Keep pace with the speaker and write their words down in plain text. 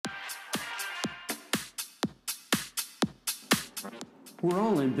We're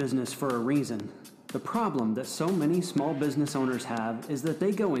all in business for a reason. The problem that so many small business owners have is that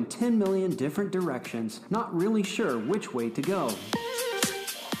they go in 10 million different directions, not really sure which way to go.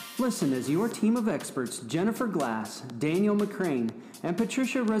 Listen as your team of experts, Jennifer Glass, Daniel McCraine, and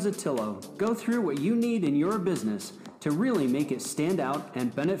Patricia Reszetylo, go through what you need in your business to really make it stand out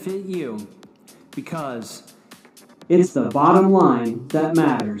and benefit you. Because it's the bottom line that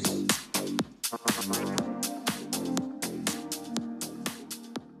matters.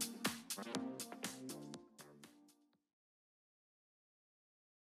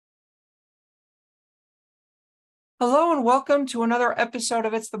 Hello and welcome to another episode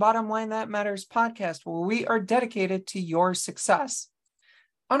of It's the Bottom Line That Matters podcast, where we are dedicated to your success.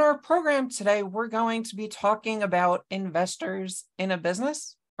 On our program today, we're going to be talking about investors in a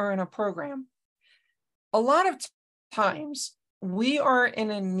business or in a program. A lot of times, we are in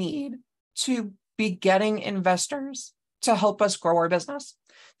a need to be getting investors to help us grow our business.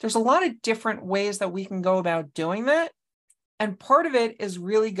 There's a lot of different ways that we can go about doing that. And part of it is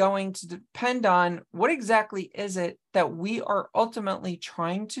really going to depend on what exactly is it that we are ultimately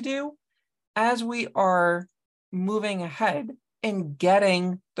trying to do as we are moving ahead in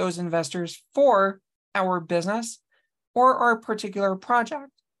getting those investors for our business or our particular project.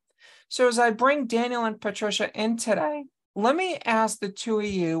 So as I bring Daniel and Patricia in today, let me ask the two of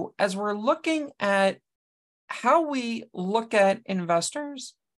you, as we're looking at how we look at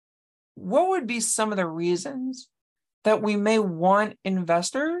investors, what would be some of the reasons that we may want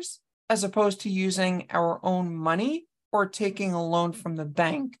investors as opposed to using our own money or taking a loan from the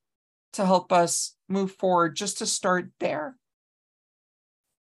bank to help us move forward, just to start there?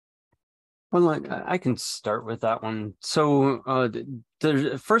 Well, I can start with that one. So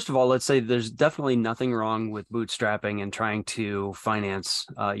first of all, let's say there's definitely nothing wrong with bootstrapping and trying to finance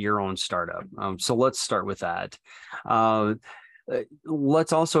your own startup. So let's start with that.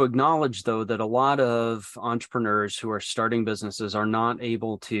 Let's also acknowledge, though, that a lot of entrepreneurs who are starting businesses are not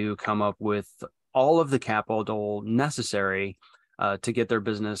able to come up with all of the capital necessary to get their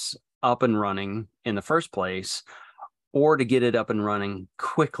business up and running in the first place, or to get it up and running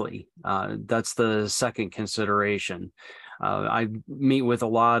quickly. That's the second consideration. I meet with a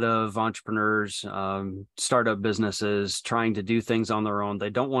lot of entrepreneurs, startup businesses trying to do things on their own.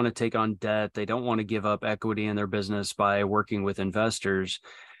 They don't want to take on debt. They don't want to give up equity in their business by working with investors.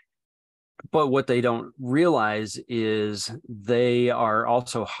 But what they don't realize is they are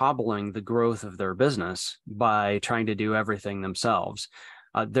also hobbling the growth of their business by trying to do everything themselves.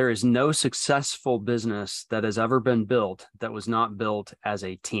 There is no successful business that has ever been built that was not built as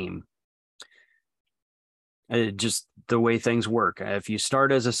a team. Just the way things work. If you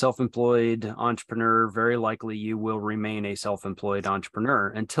start as a self-employed entrepreneur, very likely you will remain a self-employed entrepreneur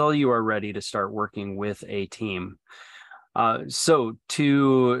until you are ready to start working with a team. So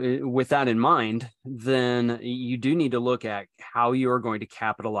with that in mind, then you do need to look at how you are going to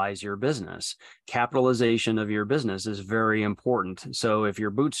capitalize your business. Capitalization of your business is very important. So if you're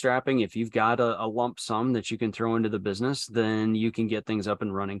bootstrapping, if you've got a lump sum that you can throw into the business, then you can get things up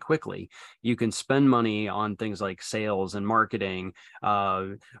and running quickly. You can spend money on things like sales and marketing,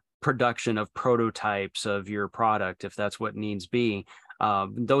 production of prototypes of your product, if that's what needs be.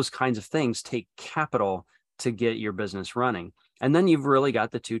 Those kinds of things take capital to get your business running. And then you've really got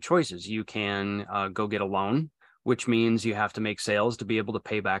the two choices. You can go get a loan, which means you have to make sales to be able to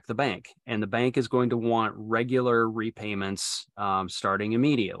pay back the bank. And the bank is going to want regular repayments starting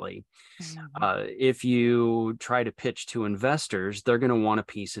immediately. Mm-hmm. If you try to pitch to investors, they're going to want a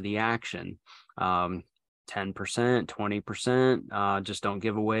piece of the action. 10%, 20%, just don't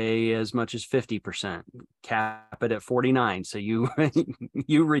give away as much as 50%, cap it at 49. So you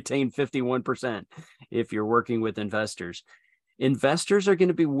retain 51% if you're working with investors. Investors are going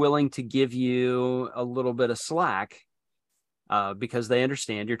to be willing to give you a little bit of slack because they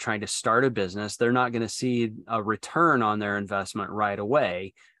understand you're trying to start a business. They're not going to see a return on their investment right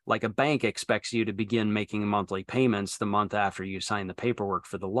away. Like a bank expects you to begin making monthly payments the month after you sign the paperwork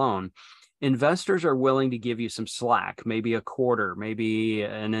for the loan. Investors are willing to give you some slack, maybe a quarter, maybe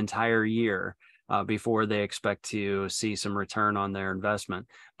an entire year before they expect to see some return on their investment.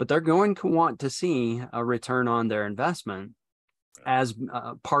 But they're going to want to see a return on their investment as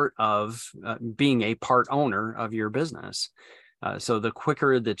part of being a part owner of your business. So the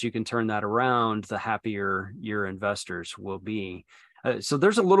quicker that you can turn that around, the happier your investors will be. So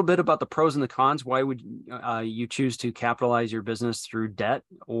there's a little bit about the pros and the cons. Why would you choose to capitalize your business through debt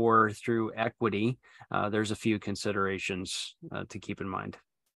or through equity? There's a few considerations to keep in mind.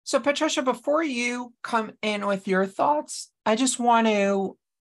 So Patricia, before you come in with your thoughts, I just want to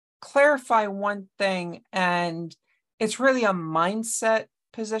clarify one thing, and it's really a mindset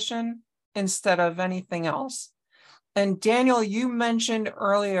position instead of anything else. And Daniel, you mentioned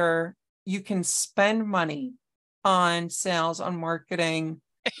earlier, you can spend money on sales, on marketing,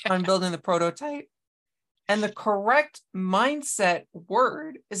 on building the prototype. And the correct mindset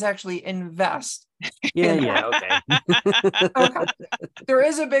word is actually invest. Okay. Okay. There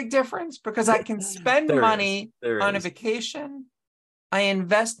is a big difference because I can spend money on a vacation. I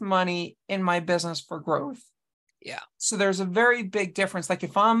invest money in my business for growth. Yeah. So there's a very big difference. Like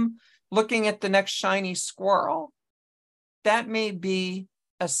if I'm looking at the next shiny squirrel, that may be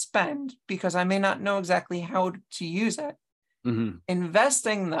a spend because I may not know exactly how to use it. Mm-hmm.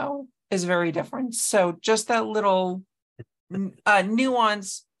 Investing, though, is very different. So just that little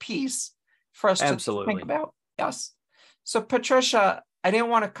nuance piece for us to think about. Yes. So Patricia, I didn't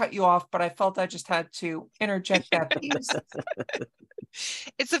want to cut you off, but I felt I just had to interject that piece.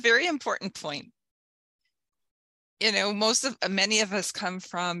 It's a very important point. You know, many of us come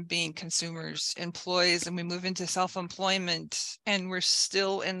from being consumers, employees, and we move into self-employment and we're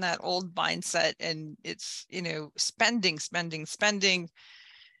still in that old mindset, and it's, you know, spending.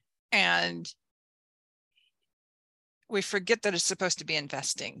 And we forget that it's supposed to be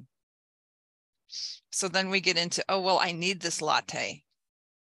investing. So then we get into, oh, well, I need this latte.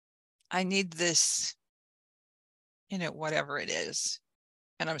 I need this, you know, whatever it is.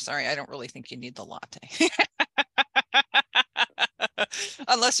 And I'm sorry, I don't really think you need the latte.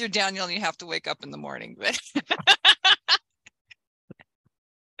 Unless you're Daniel and you have to wake up in the morning. But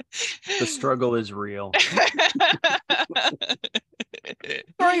the struggle is real.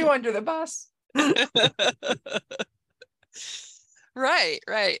 Throw you under the bus. Right.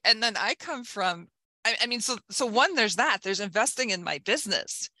 And then I come from, I mean, so one, there's investing in my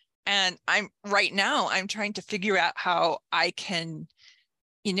business. And I'm trying to figure out how I can,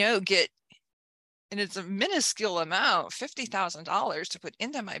 you know, and it's a minuscule amount, $50,000 to put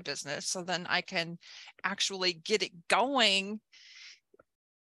into my business. So then I can actually get it going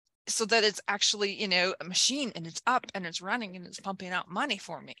so that it's actually, you know, a machine and it's up and it's running and it's pumping out money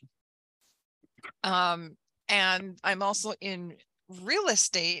for me. And I'm also in real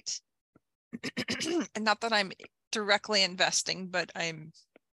estate, and not that I'm directly investing, but I'm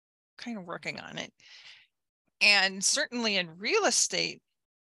kind of working on it. And certainly in real estate,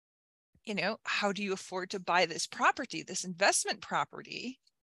 you know, how do you afford to buy this property, this investment property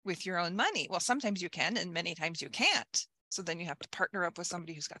with your own money? Well, sometimes you can, and many times you can't. So then you have to partner up with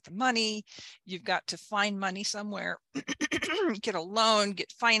somebody who's got the money. You've got to find money somewhere, get a loan,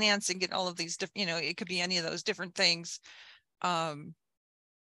 get financing, get all of these different, you know, it could be any of those different things. And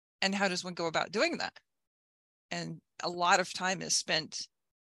how does one go about doing that? And a lot of time is spent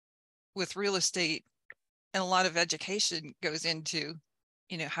with real estate, and a lot of education goes into,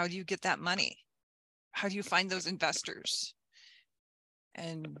 you know, how do you get that money? How do you find those investors?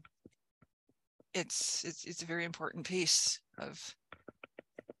 And it's a very important piece of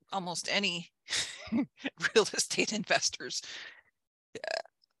almost any real estate investors.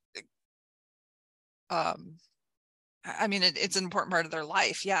 I mean, it's an important part of their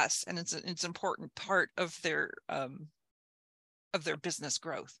life, yes, and it's an important part of their business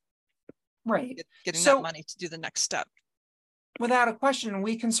growth. Right. Getting that money to do the next step. Without a question,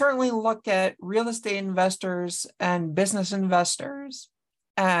 we can certainly look at real estate investors and business investors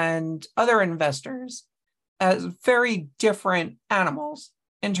and other investors as very different animals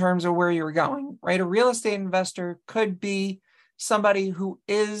in terms of where you're going, right? A real estate investor could be somebody who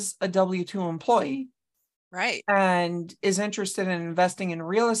is a W-2 employee, right, and is interested in investing in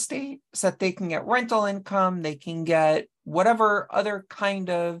real estate so that they can get rental income, they can get whatever other kind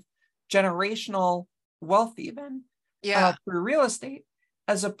of generational wealth even through real estate,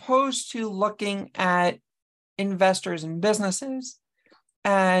 as opposed to looking at investors and businesses.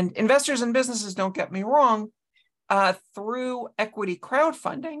 And investors and businesses, don't get me wrong, through equity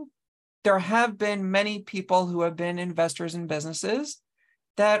crowdfunding, there have been many people who have been investors in businesses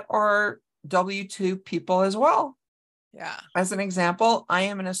that are W-2 people as well. Yeah. As an example, I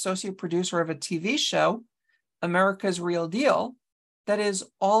am an associate producer of a TV show, America's Real Deal, that is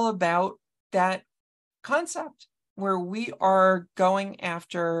all about that concept where we are going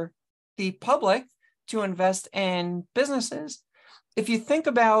after the public to invest in businesses. If you think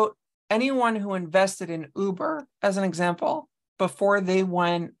about anyone who invested in Uber, as an example, before they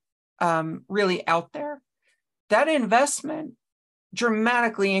went really out there, that investment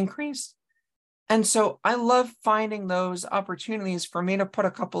dramatically increased. And so I love finding those opportunities for me to put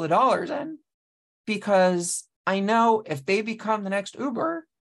a couple of dollars in, because I know if they become the next Uber,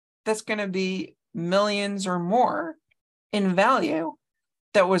 that's going to be millions or more in value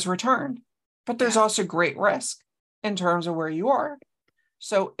that was returned. But there's also great risk. in terms of where you are.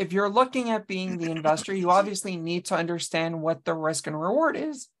 So if you're looking at being the investor, you obviously need to understand what the risk and reward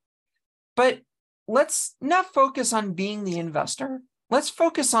is. But let's not focus on being the investor. Let's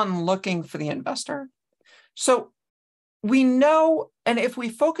focus on looking for the investor. So we know, and if we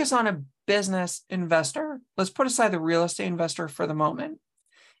focus on a business investor, let's put aside the real estate investor for the moment.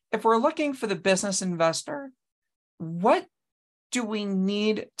 If we're looking for the business investor, what do we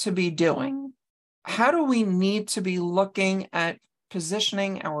need to be doing? How do we need to be looking at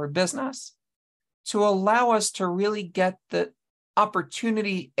positioning our business to allow us to really get the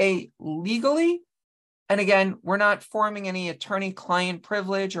opportunity, legally? And again, we're not forming any attorney-client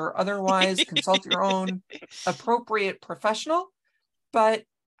privilege or otherwise consult your own appropriate professional. But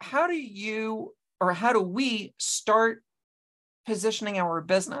how do we start positioning our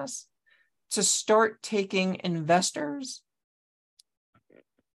business to start taking investors?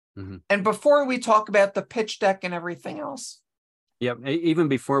 Mm-hmm. And before we talk about the pitch deck and everything else. Yep. Even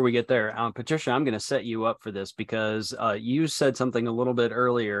before we get there, Patricia, I'm going to set you up for this because you said something a little bit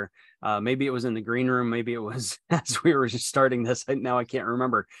earlier. Maybe it was in the green room. Maybe it was as we were just starting this. Now I can't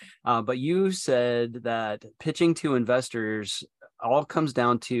remember. But you said that pitching to investors all comes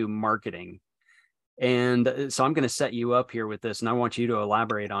down to marketing. And so I'm going to set you up here with this, and I want you to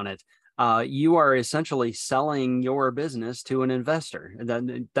elaborate on it. You are essentially selling your business to an investor.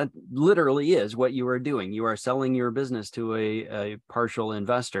 That literally is what you are doing. You are selling your business to a partial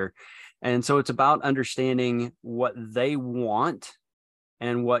investor. And so it's about understanding what they want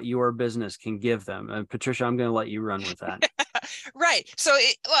and what your business can give them. Patricia, I'm going to let you run with that. Right. So,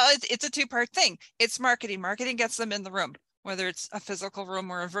 it's a two-part thing. It's marketing. Marketing gets them in the room, whether it's a physical room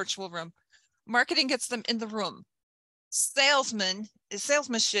or a virtual room. Marketing gets them in the room. Salesmanship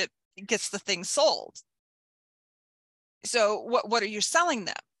gets the thing sold. So what are you selling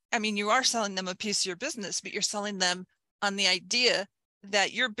them? I mean, you are selling them a piece of your business, but you're selling them on the idea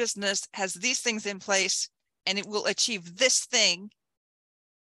that your business has these things in place and it will achieve this thing.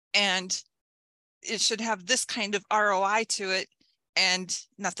 And it should have this kind of ROI to it. And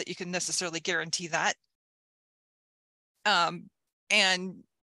not that you can necessarily guarantee that. And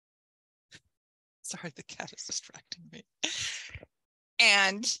sorry, the cat is distracting me.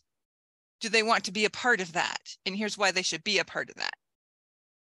 And do they want to be a part of that? And here's why they should be a part of that.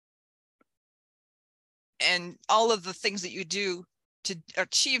 And all of the things that you do to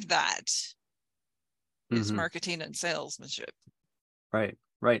achieve that is marketing and salesmanship. Right.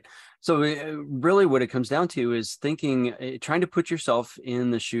 Right. So really what it comes down to is thinking, trying to put yourself in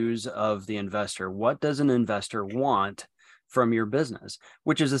the shoes of the investor. What does an investor want from your business?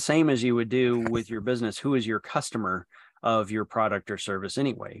 Which is the same as you would do with your business. Who is your customer of your product or service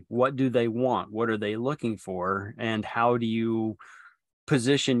anyway? What do they want? What are they looking for? And how do you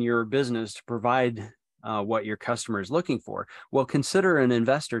position your business to provide what your customer is looking for? Well, consider an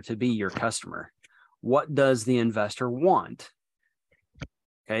investor to be your customer. What does the investor want?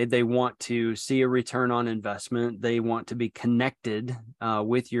 Okay, they want to see a return on investment. They want to be connected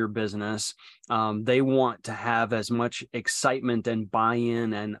with your business. They want to have as much excitement and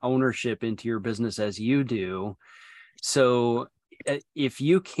buy-in and ownership into your business as you do. So if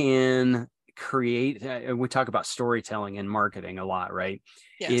you can create, we talk about storytelling and marketing a lot, right?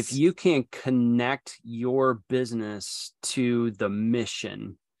 Yes. If you can connect your business to the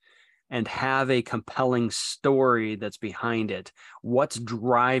mission and have a compelling story that's behind it. What's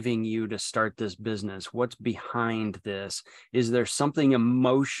driving you to start this business? What's behind this? Is there something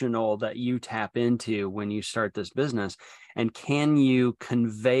emotional that you tap into when you start this business? And can you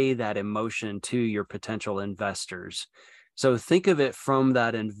convey that emotion to your potential investors? So think of it from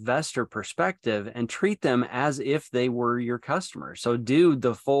that investor perspective and treat them as if they were your customer. So do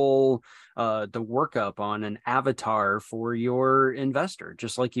the full the workup on an avatar for your investor,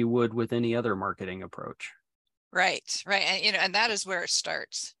 just like you would with any other marketing approach. Right. And and that is where it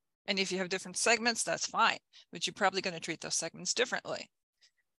starts. And if you have different segments, that's fine, but you're probably going to treat those segments differently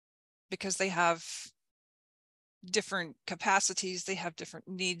because they have different capacities, they have different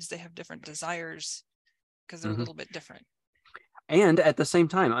needs, they have different desires because they're a little bit different. And at the same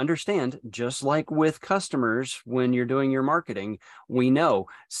time, understand, just like with customers, when you're doing your marketing, we know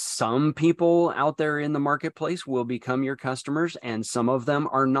some people out there in the marketplace will become your customers, and some of them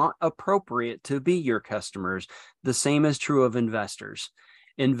are not appropriate to be your customers. The same is true of investors.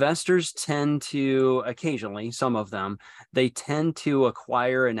 Investors tend to, occasionally, some of them, they tend to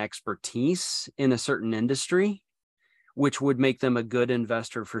acquire an expertise in a certain industry, which would make them a good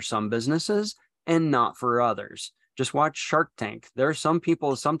investor for some businesses and not for others. Just watch Shark Tank. There are some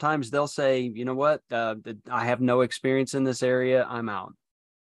people, sometimes they'll say, you know what, I have no experience in this area, I'm out.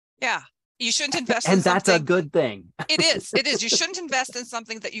 Yeah. You shouldn't invest in And something. that's a good thing. It is. It is. You shouldn't invest in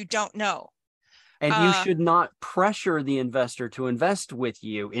something that you don't know. And you should not pressure the investor to invest with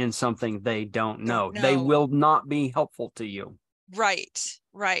you in something they don't know. They will not be helpful to you. Right,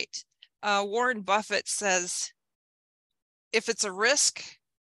 right. Warren Buffett says, if it's a risk,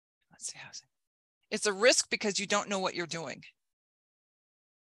 let's see how it's a risk because you don't know what you're doing.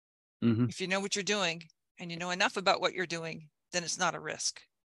 Mm-hmm. If you know what you're doing and you know enough about what you're doing, then it's not a risk.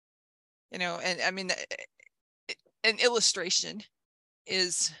 You know, and I mean, an illustration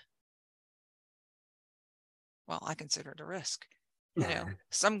is, well, I consider it a risk. You know,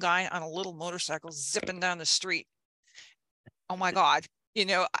 some guy on a little motorcycle zipping down the street. Oh my God. You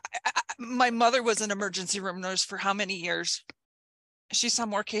know, my mother was an emergency room nurse for how many years? She saw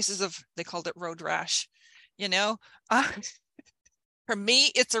more cases of, they called it road rash. You know, for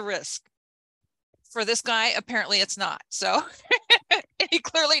me, it's a risk. For this guy, apparently it's not. So he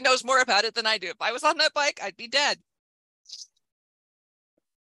clearly knows more about it than I do. If I was on that bike, I'd be dead.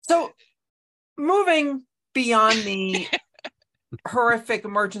 So moving beyond the horrific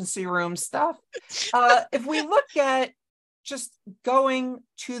emergency room stuff, if we look at just going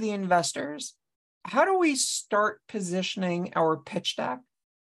to the investors, how do we start positioning our pitch deck?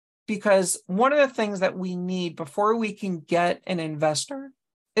 Because one of the things that we need before we can get an investor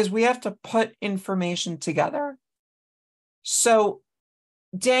is we have to put information together. So,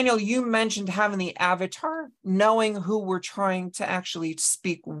 Daniel, you mentioned having the avatar, knowing who we're trying to actually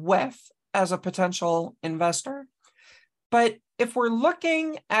speak with as a potential investor. But if we're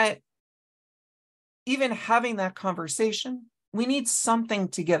looking at even having that conversation, we need something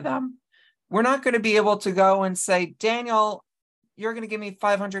to give them. We're not going to be able to go and say, Daniel, you're going to give me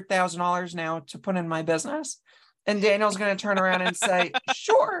 $500,000 now to put in my business. And Daniel's going to turn around and say,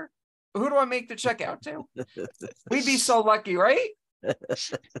 sure, who do I make the check out to? We'd be so lucky, right?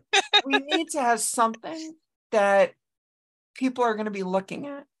 We need to have something that people are going to be looking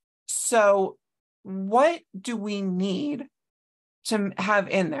at. So what do we need to have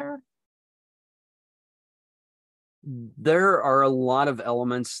in there? There are a lot of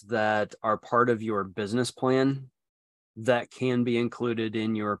elements that are part of your business plan that can be included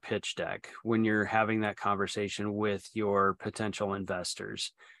in your pitch deck when you're having that conversation with your potential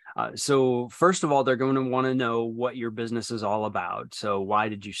investors. So first of all, they're going to want to know what your business is all about. So why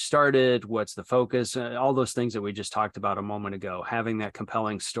did you start it? What's the focus? All those things that we just talked about a moment ago, having that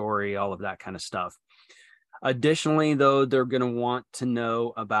compelling story, all of that kind of stuff. Additionally, though, they're going to want to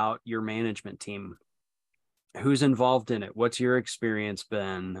know about your management team. Who's involved in it? What's your experience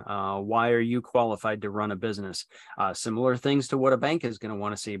been? Why are you qualified to run a business? Similar things to what a bank is going to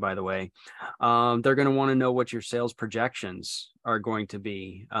want to see, by the way. They're going to want to know what your sales projections are going to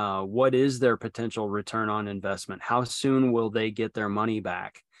be. What is their potential return on investment? How soon will they get their money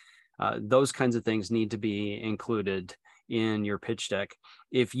back? Those kinds of things need to be included in your pitch deck.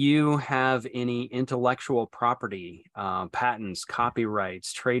 If you have any intellectual property, patents,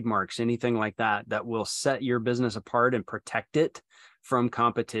 copyrights, trademarks, anything like that, that will set your business apart and protect it from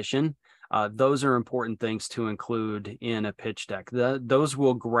competition, those are important things to include in a pitch deck. Those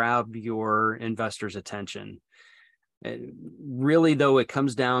will grab your investors' attention. Really, though, it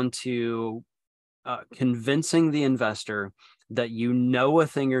comes down to convincing the investor that you know a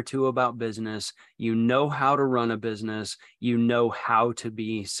thing or two about business, you know how to run a business, you know how to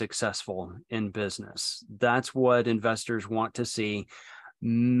be successful in business. That's what investors want to see,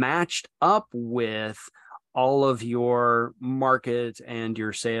 matched up with all of your market and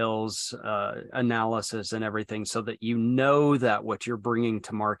your sales analysis and everything, so that you know that what you're bringing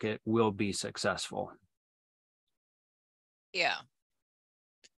to market will be successful. Yeah.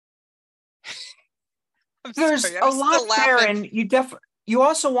 There's a lot there, and you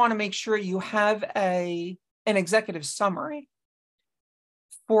also want to make sure you have an executive summary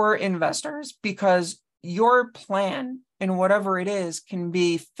for investors, because your plan, and whatever it is, can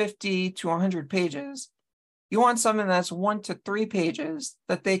be 50 to 100 pages. You want something that's 1 to 3 pages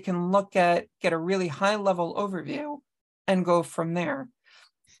that they can look at, get a really high level overview, and go from there.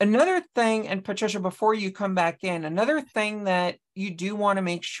 Another thing, and Patricia, before you come back in, another thing that you do want to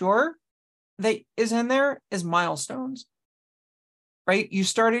make sure that is in there is milestones, right? You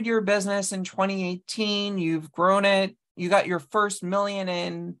started your business in 2018, you've grown it, you got your first million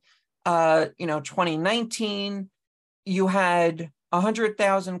in 2019, you had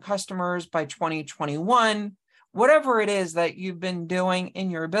 100,000 customers by 2021. Whatever it is that you've been doing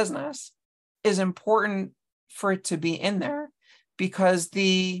in your business is important for it to be in there, because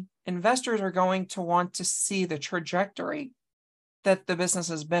the investors are going to want to see the trajectory that the business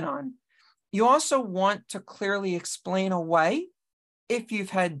has been on. You also want to clearly explain away if you've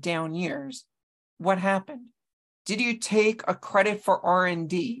had down years, what happened? Did you take a credit for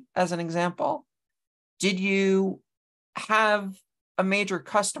R&D as an example? Did you have a major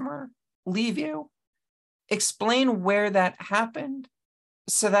customer leave you? Explain where that happened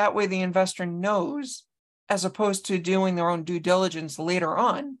so that way the investor knows, as opposed to doing their own due diligence later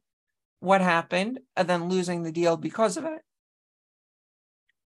on, what happened and then losing the deal because of it.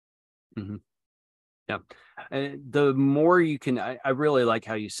 Mm-hmm. Yeah. The more you can, I really like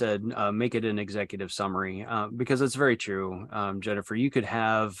how you said, make it an executive summary, because it's very true. Jennifer, you could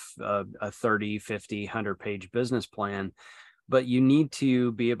have a 30, 50, 100-page business plan, but you need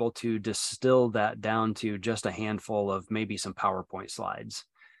to be able to distill that down to just a handful of maybe some PowerPoint slides.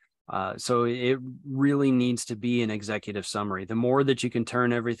 So it really needs to be an executive summary. The more that you can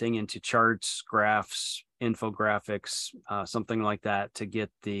turn everything into charts, graphs, infographics, something like that to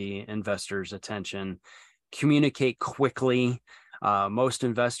get the investors' attention, communicate quickly. Most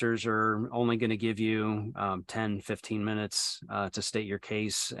investors are only going to give you 10, 15 minutes to state your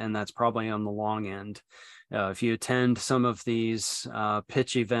case, and that's probably on the long end. If you attend some of these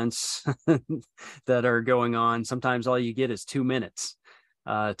pitch events that are going on, sometimes all you get is 2 minutes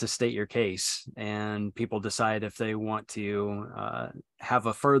to state your case, and people decide if they want to have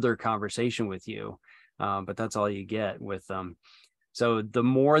a further conversation with you, but that's all you get with them. So the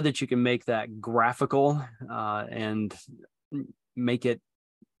more that you can make that graphical and make it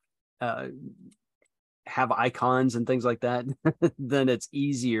have icons and things like that, then it's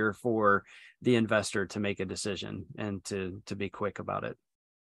easier for the investor to make a decision and to be quick about it.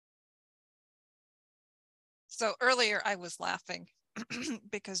 So earlier I was laughing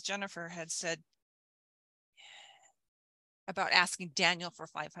because Jennifer had said about asking Daniel for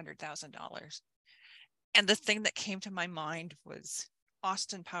 $500,000. And the thing that came to my mind was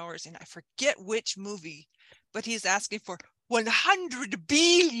Austin Powers, and I forget which movie, but he's asking for $100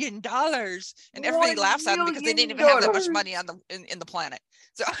 billion. And everybody laughs at him because they didn't even have that much money on in the planet.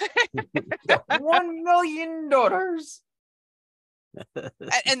 So $1 million.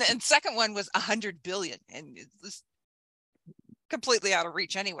 And second one was 100 billion, and it's completely out of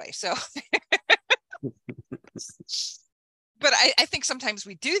reach anyway. So but I think sometimes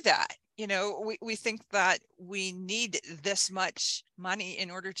we do that. You know, we think that we need this much money in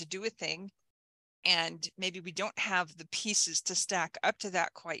order to do a thing, and maybe we don't have the pieces to stack up to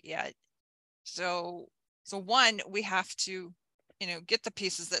that quite yet. So one, we have to, get the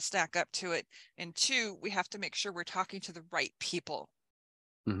pieces that stack up to it. And two, we have to make sure we're talking to the right people.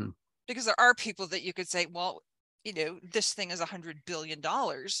 Mm-hmm. Because there are people that you could say, well, this thing is $100 billion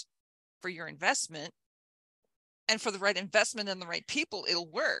for your investment. And for the right investment and the right people, it'll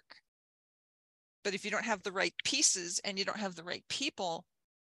work. But if you don't have the right pieces and you don't have the right people,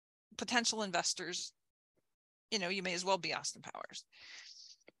 potential investors, you may as well be Austin Powers.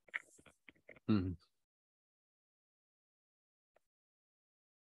 Mm-hmm.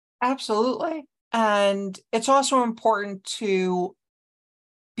 Absolutely. And it's also important to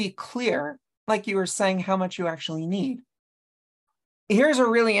be clear, like you were saying, how much you actually need. Here's a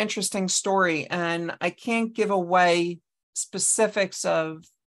really interesting story, and I can't give away specifics of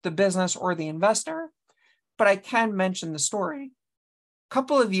the business or the investor, but I can mention the story. A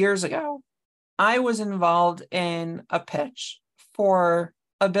couple of years ago, I was involved in a pitch for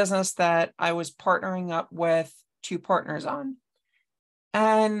a business that I was partnering up with two partners on.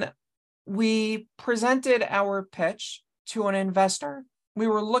 And we presented our pitch to an investor. We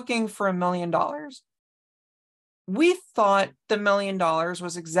were looking for $1 million. We thought the $1 million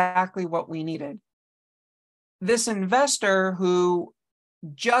was exactly what we needed. This investor, who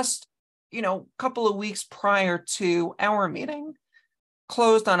just, a couple of weeks prior to our meeting,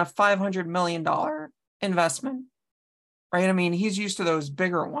 closed on a $500 million investment, right? I mean, he's used to those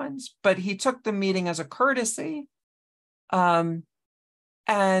bigger ones, but he took the meeting as a courtesy.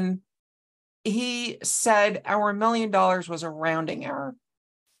 And he said our $1 million was a rounding error.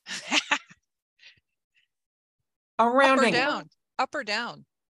 A rounding error. Up or down?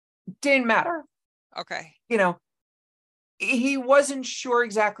 Didn't matter. Okay. He wasn't sure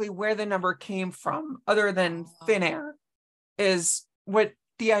exactly where the number came from, other than thin air, is what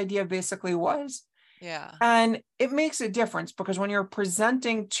the idea basically was. Yeah. And it makes a difference, because when you're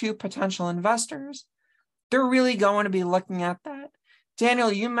presenting to potential investors, they're really going to be looking at that.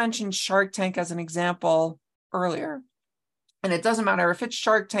 Daniel, you mentioned Shark Tank as an example earlier. And it doesn't matter if it's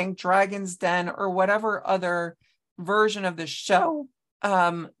Shark Tank, Dragon's Den, or whatever other version of the show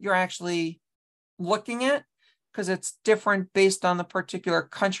you're actually looking at, because it's different based on the particular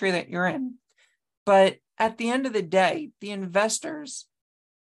country that you're in. But at the end of the day, the investors,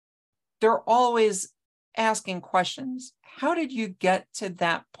 they're always asking questions. How did you get to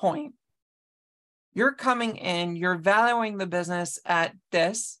that point? You're coming in, you're valuing the business at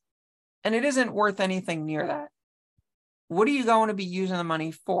this, and it isn't worth anything near that. What are you going to be using the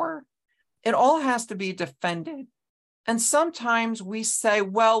money for? It all has to be defended. And sometimes we say,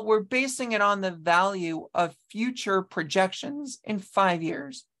 well, we're basing it on the value of future projections in 5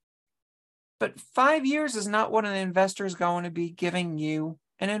 years. But 5 years is not what an investor is going to be giving you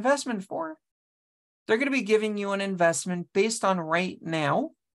an investment for. They're going to be giving you an investment based on right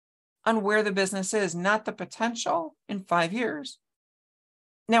now, on where the business is, not the potential in 5 years.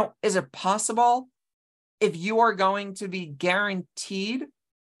 Now, is it possible if you are going to be guaranteed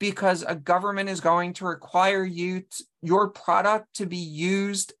because a government is going to require your product to be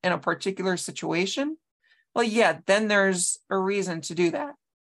used in a particular situation? Well, yeah, then there's a reason to do that.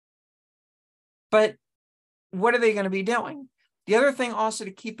 But what are they going to be doing? The other thing also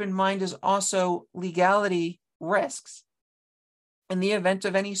to keep in mind is also legality risks. In the event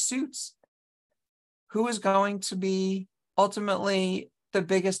of any suits, who is going to be ultimately the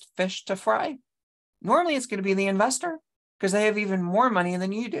biggest fish to fry? Normally, it's going to be the investor because they have even more money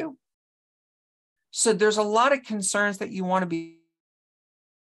than you do. So there's a lot of concerns that you want to be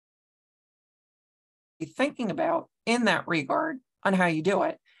thinking about in that regard on how you do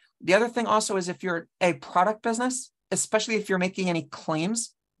it. The other thing also is if you're a product business, especially if you're making any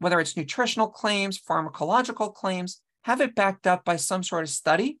claims, whether it's nutritional claims, pharmacological claims, have it backed up by some sort of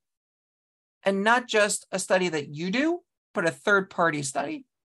study, and not just a study that you do, but a third-party study.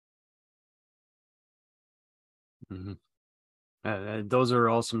 Mm-hmm. Those are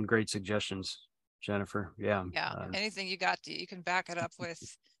all some great suggestions, Jennifer. Yeah. Anything you got, you can back it up with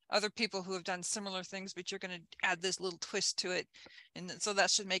other people who have done similar things, but you're going to add this little twist to it, and so that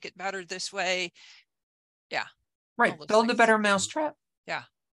should make it better this way. Yeah. Right. Build a better mousetrap. Yeah.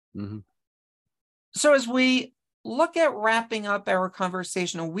 Mm-hmm. So as we look at wrapping up our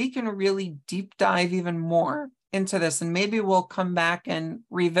conversation, we can really deep dive even more into this, and maybe we'll come back and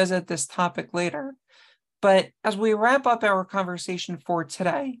revisit this topic later. But as we wrap up our conversation for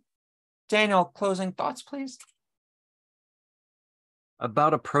today, Daniel, closing thoughts, please.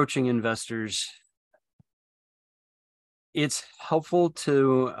 About approaching investors, it's helpful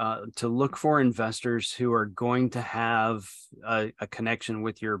to look for investors who are going to have a connection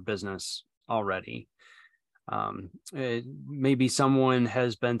with your business already. Maybe someone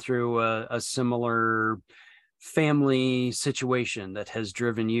has been through a similar family situation that has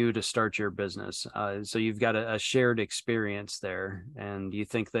driven you to start your business. So you've got a shared experience there, and you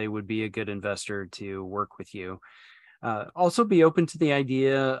think they would be a good investor to work with you. Also be open to the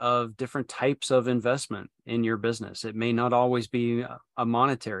idea of different types of investment in your business. It may not always be a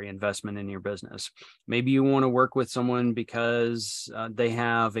monetary investment in your business. Maybe you want to work with someone because they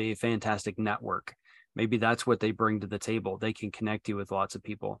have a fantastic network. Maybe that's what they bring to the table. They can connect you with lots of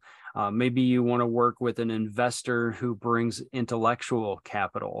people. Maybe you want to work with an investor who brings intellectual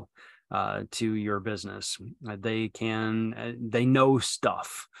capital to your business. They know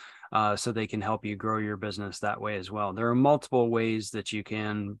stuff. So they can help you grow your business that way as well. There are multiple ways that you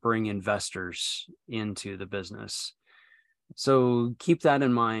can bring investors into the business. So keep that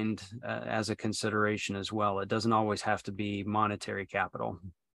in mind as a consideration as well. It doesn't always have to be monetary capital.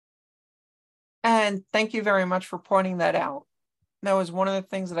 And thank you very much for pointing that out. That was one of the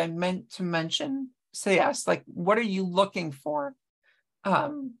things that I meant to mention. So yes, like, what are you looking for?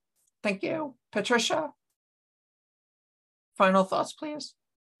 Thank you. Patricia, final thoughts, please.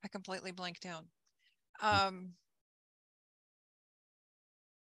 I completely blanked out. I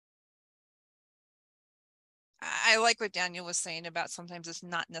like what Daniel was saying about sometimes it's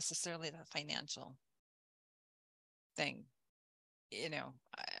not necessarily the financial thing.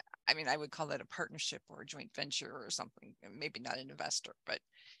 I mean, I would call that a partnership or a joint venture or something, maybe not an investor, but,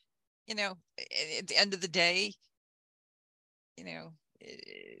 at the end of the day,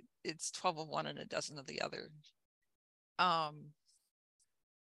 it's 12 of one and a dozen of the other.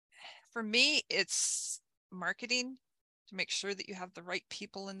 For me, it's marketing to make sure that you have the right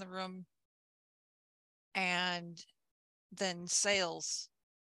people in the room, and then sales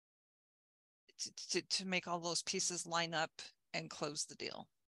to make all those pieces line up and close the deal.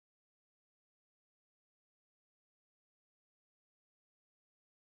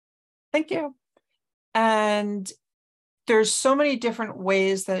 Thank you. And there's so many different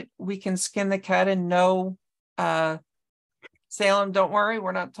ways that we can skin the cat, and no, Salem, don't worry,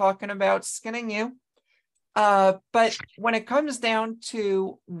 we're not talking about skinning you. But when it comes down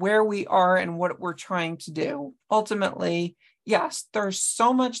to where we are and what we're trying to do, ultimately, yes, there's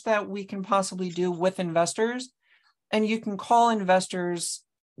so much that we can possibly do with investors, and you can call investors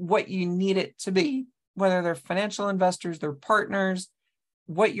what you need it to be. whether they're financial investors, they're partners,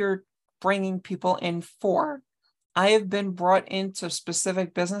 what you're bringing people in for. I have been brought into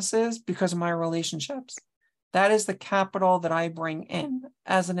specific businesses because of my relationships. That is the capital that I bring in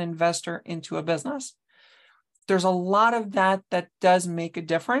as an investor into a business. There's a lot of that does make a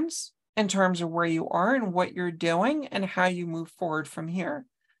difference in terms of where you are and what you're doing and how you move forward from here.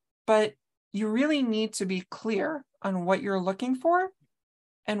 But you really need to be clear on what you're looking for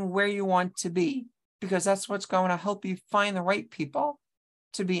and where you want to be, because that's what's going to help you find the right people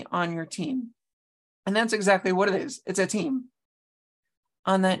to be on your team. And that's exactly what it is. It's a team.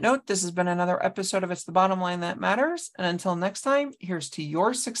 On that note, this has been another episode of It's the Bottom Line That Matters. And until next time, here's to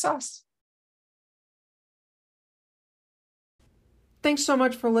your success. Thanks so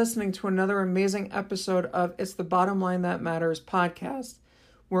much for listening to another amazing episode of It's the Bottom Line That Matters podcast.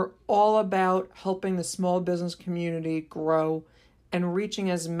 We're all about helping the small business community grow and reaching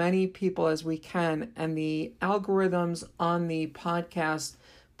as many people as we can. And the algorithms on the podcast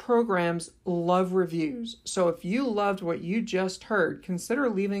programs love reviews. So if you loved what you just heard, consider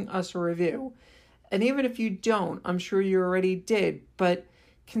leaving us a review. And even if you don't, I'm sure you already did, but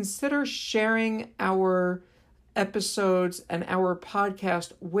consider sharing our episodes and our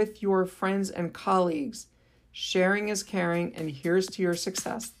podcast with your friends and colleagues. Sharing is caring, and here's to your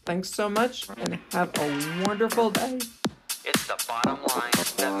success. Thanks so much and have a wonderful day. It's the bottom line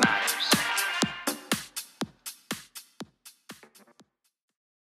that matters.